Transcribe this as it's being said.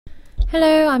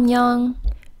Hello, I'm Young.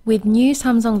 With new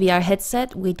Samsung VR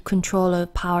headset with controller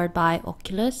powered by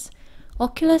Oculus,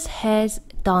 Oculus has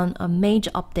done a major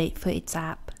update for its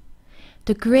app.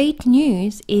 The great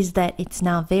news is that it's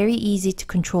now very easy to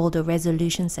control the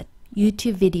resolution set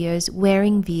YouTube videos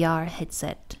wearing VR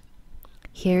headset.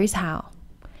 Here is how.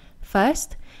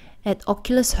 First, at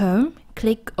Oculus Home,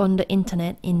 click on the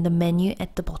internet in the menu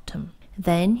at the bottom.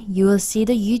 Then you will see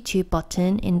the YouTube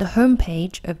button in the home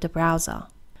page of the browser.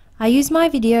 I use my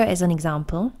video as an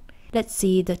example. Let's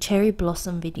see the cherry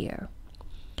blossom video.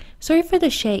 Sorry for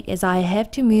the shake as I have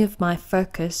to move my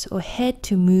focus or head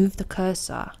to move the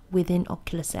cursor within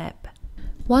Oculus app.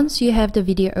 Once you have the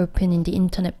video open in the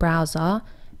internet browser,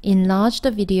 enlarge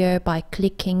the video by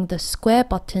clicking the square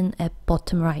button at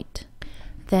bottom right.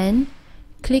 Then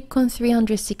click on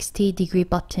 360-degree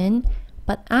button,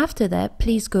 but after that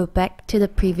please go back to the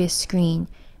previous screen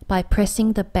by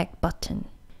pressing the back button.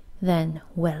 Then,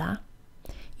 voila,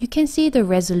 you can see the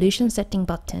resolution setting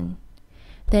button.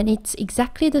 Then it's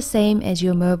exactly the same as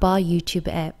your mobile YouTube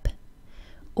app.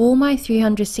 All my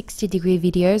 360-degree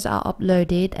videos are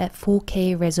uploaded at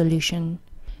 4K resolution.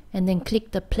 And then click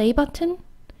the play button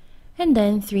and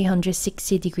then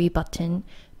 360-degree button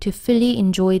to fully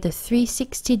enjoy the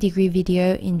 360-degree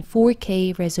video in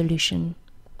 4K resolution.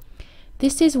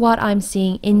 This is what I'm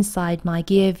seeing inside my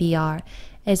Gear VR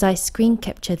as I screen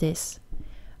capture this.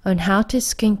 On how to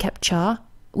screen capture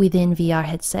within VR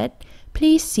headset,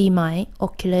 please see my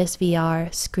Oculus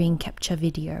VR screen capture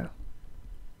video.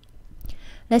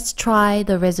 Let's try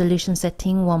the resolution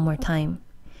setting one more time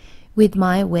with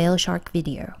my whale shark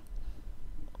video.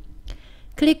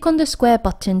 Click on the square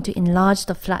button to enlarge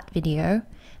the flat video,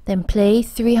 then play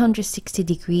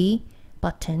 360-degree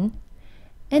button,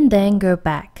 and then go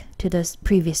back to the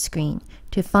previous screen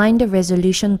to find the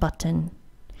resolution button.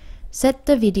 Set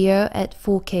the video at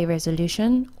 4K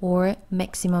resolution or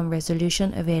maximum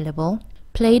resolution available.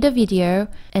 Play the video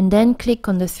and then click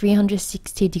on the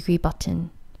 360-degree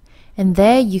button. And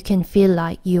there you can feel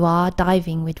like you are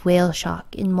diving with whale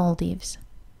shark in Maldives.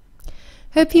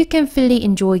 Hope you can fully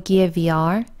enjoy Gear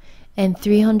VR and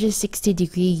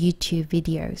 360-degree YouTube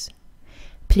videos.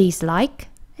 Please like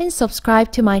and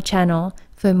subscribe to my channel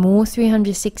for more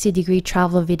 360-degree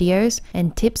travel videos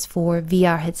and tips for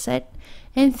VR headset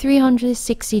and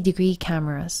 360-degree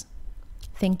cameras.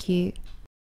 Thank you.